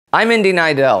I'm Indy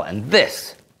Nidell, and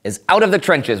this is Out of the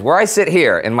Trenches, where I sit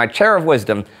here in my chair of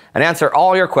wisdom and answer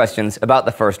all your questions about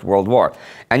the First World War.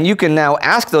 And you can now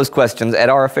ask those questions at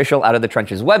our official Out of the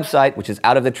Trenches website, which is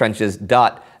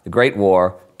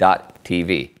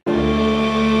outofthetrenches.thegreatwar.tv.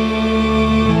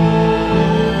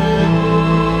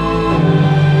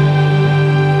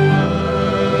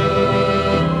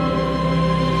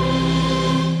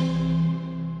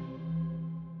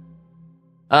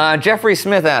 Jeffrey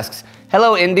Smith asks,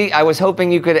 "Hello, Indy. I was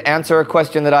hoping you could answer a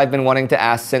question that I've been wanting to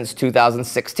ask since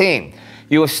 2016.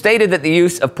 You have stated that the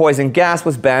use of poison gas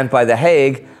was banned by The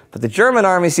Hague, but the German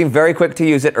army seemed very quick to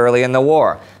use it early in the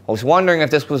war. I was wondering if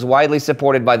this was widely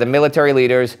supported by the military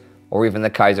leaders, or even the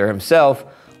Kaiser himself,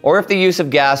 or if the use of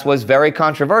gas was very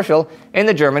controversial in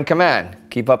the German command.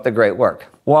 Keep up the great work."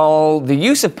 Well, the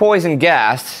use of poison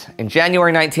gas in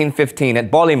January 1915 at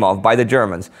Bolimov by the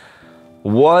Germans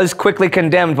was quickly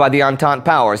condemned by the Entente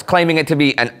powers, claiming it to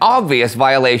be an obvious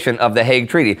violation of the Hague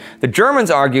Treaty. The Germans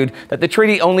argued that the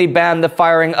treaty only banned the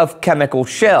firing of chemical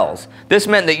shells. This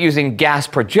meant that using gas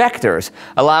projectors,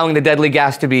 allowing the deadly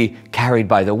gas to be carried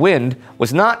by the wind,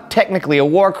 was not technically a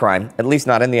war crime, at least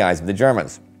not in the eyes of the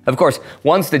Germans. Of course,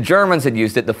 once the Germans had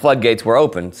used it, the floodgates were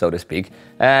open, so to speak,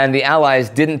 and the Allies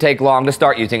didn't take long to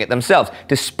start using it themselves,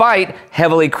 despite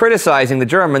heavily criticizing the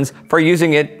Germans for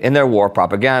using it in their war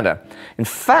propaganda. In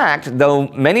fact, though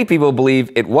many people believe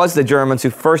it was the Germans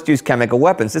who first used chemical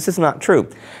weapons, this is not true.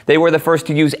 They were the first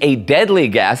to use a deadly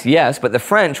gas, yes, but the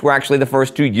French were actually the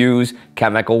first to use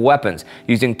chemical weapons,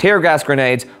 using tear gas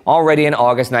grenades already in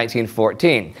August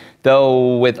 1914,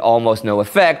 though with almost no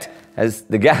effect, as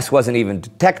the gas wasn't even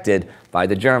detected by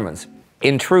the Germans.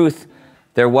 In truth,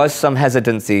 there was some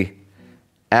hesitancy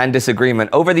and disagreement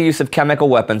over the use of chemical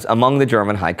weapons among the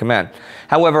German high command.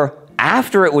 However,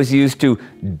 after it was used to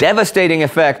devastating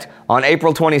effect on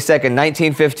April 22nd,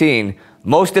 1915,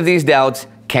 most of these doubts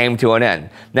came to an end.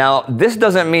 Now, this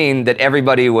doesn't mean that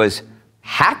everybody was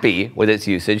happy with its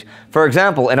usage. For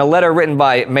example, in a letter written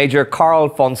by Major Karl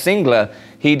von Singler,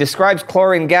 he describes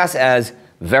chlorine gas as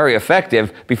very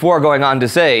effective, before going on to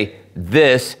say,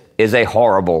 "This is a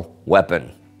horrible weapon."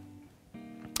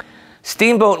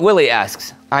 Steamboat Willie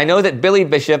asks, "I know that Billy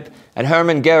Bishop and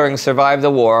Hermann Goering survived the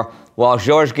war, while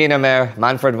George Guynemer,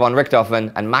 Manfred von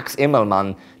Richthofen, and Max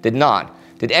Immelmann did not.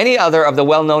 Did any other of the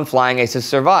well-known flying aces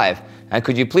survive? And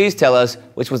could you please tell us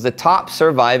which was the top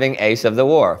surviving ace of the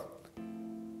war?"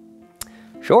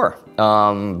 Sure.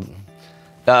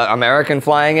 American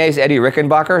flying ace Eddie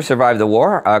Rickenbacker survived the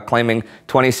war, claiming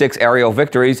 26 aerial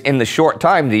victories in the short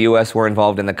time the U.S. were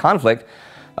involved in the conflict.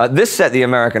 This set the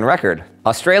American record.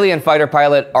 Australian fighter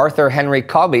pilot Arthur Henry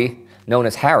Cobby, known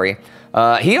as Harry,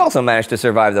 he also managed to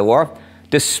survive the war.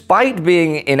 Despite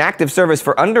being in active service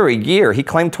for under a year, he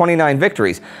claimed 29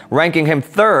 victories, ranking him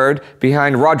third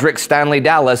behind Roderick Stanley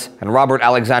Dallas and Robert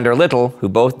Alexander Little, who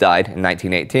both died in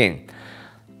 1918.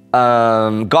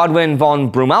 Godwin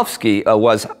von Brumowski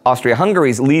was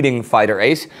Austria-Hungary's leading fighter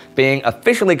ace, being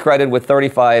officially credited with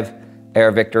 35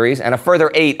 air victories and a further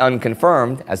 8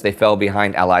 unconfirmed as they fell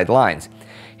behind Allied lines.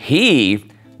 He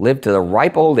lived to the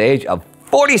ripe old age of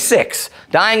 46,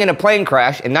 dying in a plane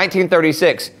crash in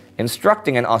 1936,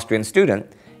 instructing an Austrian student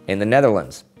in the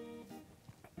Netherlands.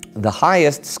 The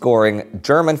highest scoring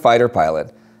German fighter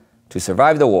pilot to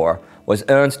survive the war was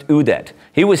Ernst Udet.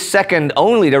 He was second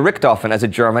only to Richthofen as a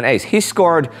German ace. He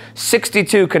scored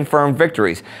 62 confirmed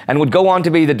victories and would go on to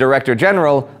be the Director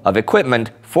General of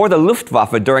Equipment for the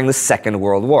Luftwaffe during the Second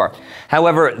World War.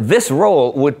 However, this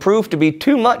role would prove to be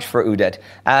too much for Udet,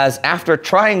 as after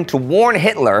trying to warn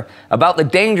Hitler about the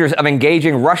dangers of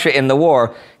engaging Russia in the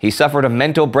war, he suffered a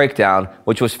mental breakdown,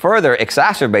 which was further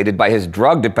exacerbated by his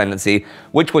drug dependency,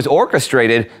 which was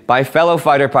orchestrated by fellow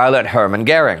fighter pilot Hermann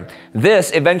Goering.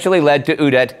 This eventually led to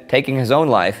Udet taking his own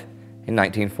life in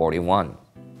 1941.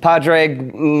 Padre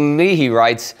Leahy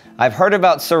writes, "I've heard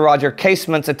about Sir Roger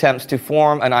Casement's attempts to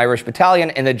form an Irish battalion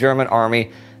in the German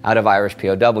army out of Irish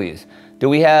POWs. Do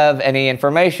we have any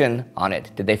information on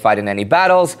it? Did they fight in any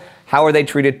battles? How are they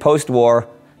treated post-war?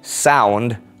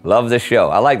 Sound. Love the show."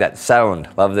 I like that. Sound.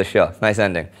 Love the show. Nice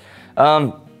ending.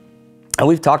 And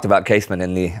we've talked about Casement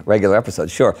in the regular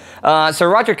episodes, sure. Sir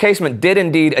Roger Casement did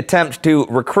indeed attempt to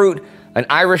recruit an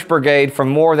Irish brigade from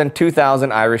more than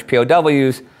 2,000 Irish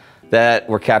POWs that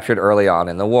were captured early on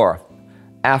in the war.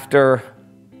 After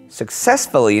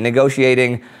successfully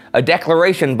negotiating a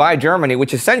declaration by Germany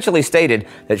which essentially stated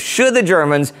that should the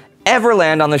Germans ever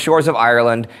land on the shores of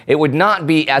Ireland, it would not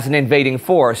be as an invading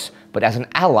force, but as an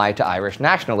ally to Irish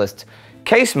nationalists,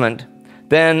 Casement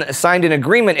then signed an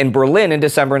agreement in Berlin in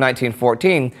December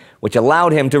 1914, which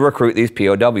allowed him to recruit these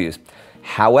POWs.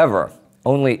 However,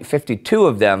 only 52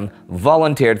 of them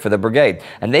volunteered for the brigade,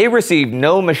 and they received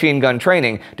no machine gun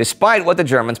training despite what the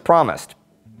Germans promised.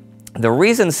 The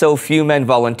reason so few men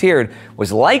volunteered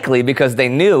was likely because they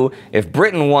knew if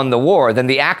Britain won the war, then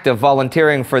the act of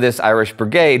volunteering for this Irish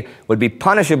brigade would be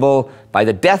punishable by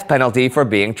the death penalty for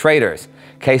being traitors.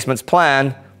 Casement's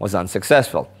plan was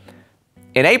unsuccessful.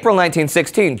 In April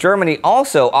 1916, Germany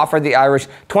also offered the Irish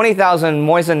 20,000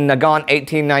 Mosin-Nagant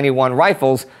 1891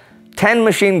 rifles, 10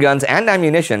 machine guns and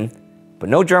ammunition, but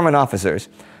no German officers.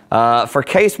 For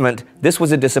Casement, this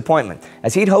was a disappointment,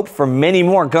 as he'd hoped for many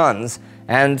more guns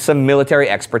and some military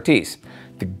expertise.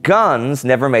 The guns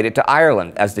never made it to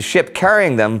Ireland, as the ship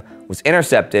carrying them was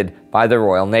intercepted by the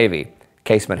Royal Navy.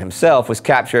 Casement himself was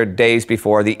captured days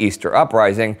before the Easter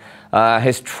Uprising.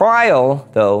 His trial,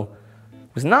 though,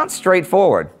 was not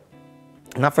straightforward.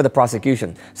 Not for the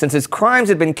prosecution, since his crimes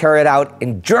had been carried out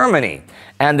in Germany,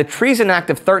 and the Treason Act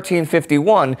of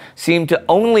 1351 seemed to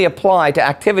only apply to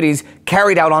activities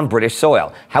carried out on British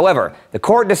soil. However, the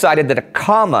court decided that a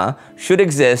comma should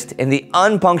exist in the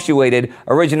unpunctuated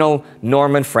original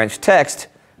Norman French text,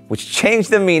 which changed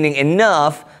the meaning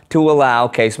enough to allow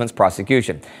Casement's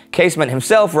prosecution. Casement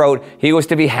himself wrote he was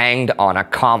to be hanged on a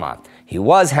comma. He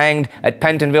was hanged at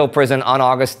Pentonville Prison on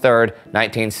August 3,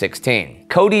 1916.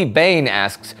 Cody Bain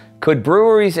asks, could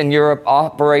breweries in Europe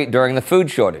operate during the food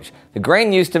shortage? The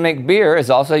grain used to make beer is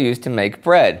also used to make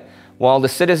bread. While the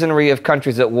citizenry of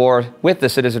countries at war, with the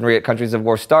citizenry at countries of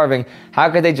war starving, how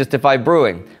could they justify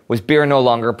brewing? Was beer no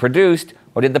longer produced,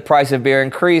 or did the price of beer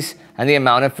increase and the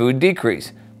amount of food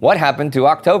decrease? What happened to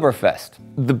Oktoberfest?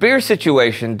 The beer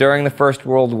situation during the First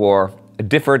World War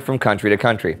differed from country to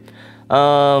country.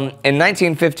 In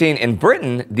 1915, in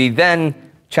Britain, the then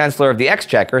Chancellor of the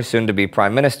Exchequer, soon to be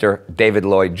Prime Minister, David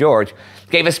Lloyd George,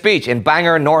 gave a speech in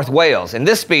Bangor, North Wales. In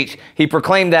this speech, he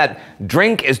proclaimed that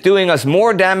drink is doing us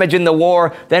more damage in the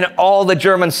war than all the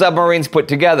German submarines put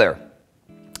together.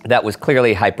 That was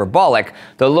clearly hyperbolic,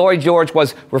 though Lloyd George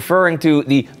was referring to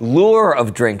the lure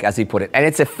of drink, as he put it, and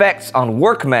its effects on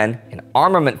workmen in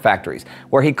armament factories,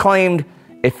 where he claimed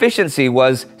efficiency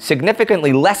was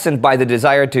significantly lessened by the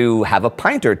desire to have a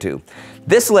pint or two.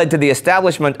 This led to the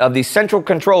establishment of the Central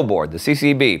Control Board, the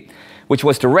CCB, which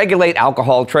was to regulate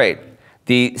alcohol trade.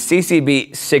 The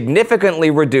CCB significantly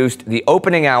reduced the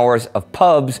opening hours of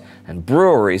pubs and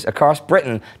breweries across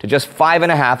Britain to just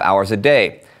 5.5 hours a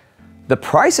day. The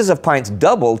prices of pints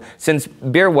doubled since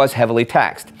beer was heavily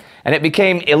taxed, and it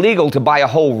became illegal to buy a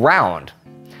whole round.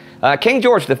 King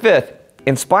George V,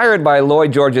 inspired by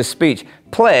Lloyd George's speech,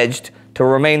 pledged to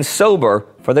remain sober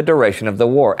for the duration of the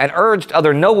war and urged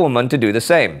other noblemen to do the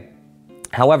same.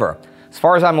 However, as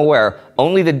far as I'm aware,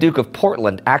 only the Duke of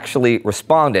Portland actually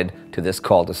responded to this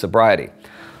call to sobriety.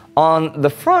 On the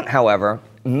front, however,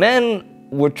 men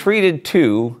were treated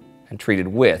to and treated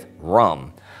with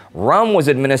rum. Rum was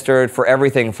administered for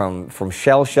everything from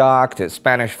shell shock to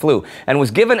Spanish flu and was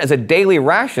given as a daily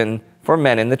ration for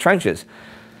men in the trenches.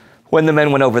 When the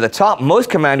men went over the top, most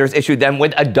commanders issued them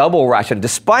with a double ration,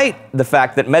 despite the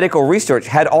fact that medical research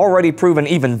had already proven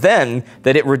even then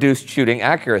that it reduced shooting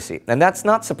accuracy. And that's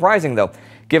not surprising, though,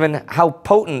 given how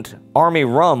potent Army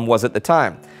rum was at the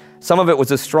time. Some of it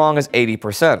was as strong as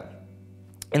 80%.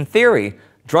 In theory,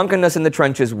 drunkenness in the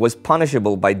trenches was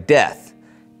punishable by death.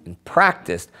 In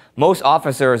practice, most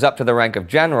officers up to the rank of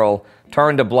general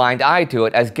turned a blind eye to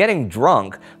it, as getting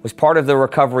drunk was part of the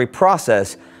recovery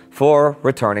process for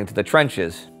returning to the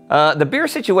trenches. The beer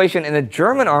situation in the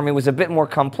German army was a bit more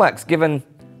complex, given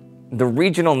the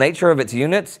regional nature of its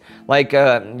units. Like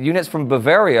units from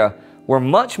Bavaria were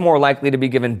much more likely to be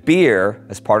given beer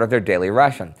as part of their daily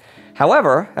ration.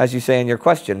 However, as you say in your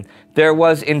question, there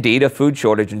was indeed a food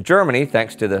shortage in Germany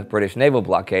thanks to the British naval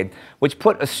blockade, which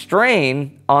put a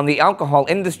strain on the alcohol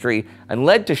industry and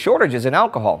led to shortages in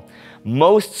alcohol.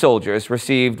 Most soldiers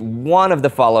received one of the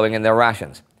following in their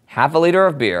rations: half a liter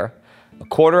of beer, a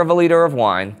quarter of a liter of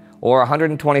wine, or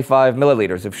 125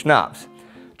 milliliters of schnapps.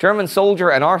 German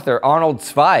soldier and author Arnold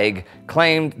Zweig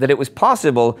claimed that it was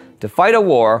possible to fight a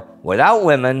war without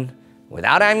women,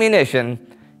 without ammunition,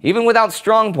 even without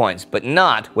strong points, but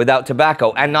not without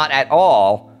tobacco, and not at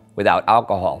all without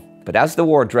alcohol. But as the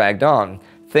war dragged on,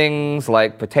 things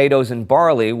like potatoes and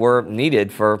barley were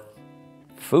needed for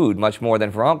food much more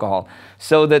than for alcohol,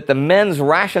 so that the men's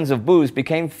rations of booze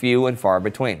became few and far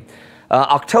between.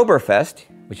 Oktoberfest,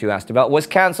 which you asked about, was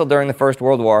canceled during the First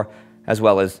World War, as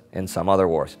well as in some other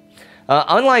wars.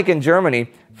 Unlike in Germany,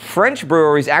 French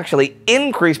breweries actually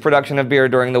increased production of beer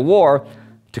during the war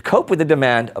to cope with the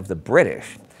demand of the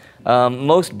British.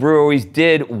 Most breweries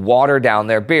did water down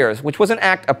their beers, which was an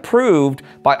act approved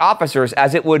by officers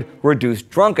as it would reduce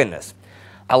drunkenness.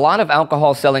 A lot of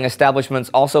alcohol selling establishments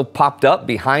also popped up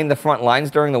behind the front lines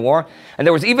during the war, and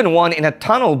there was even one in a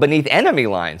tunnel beneath enemy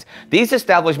lines. These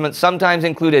establishments sometimes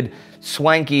included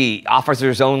swanky,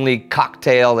 officers-only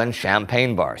cocktail and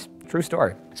champagne bars. True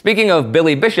story. Speaking of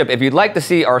Billy Bishop, if you'd like to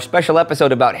see our special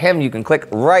episode about him, you can click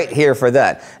right here for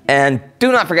that. And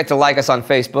do not forget to like us on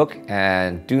Facebook,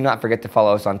 and do not forget to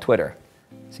follow us on Twitter.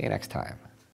 See you next time.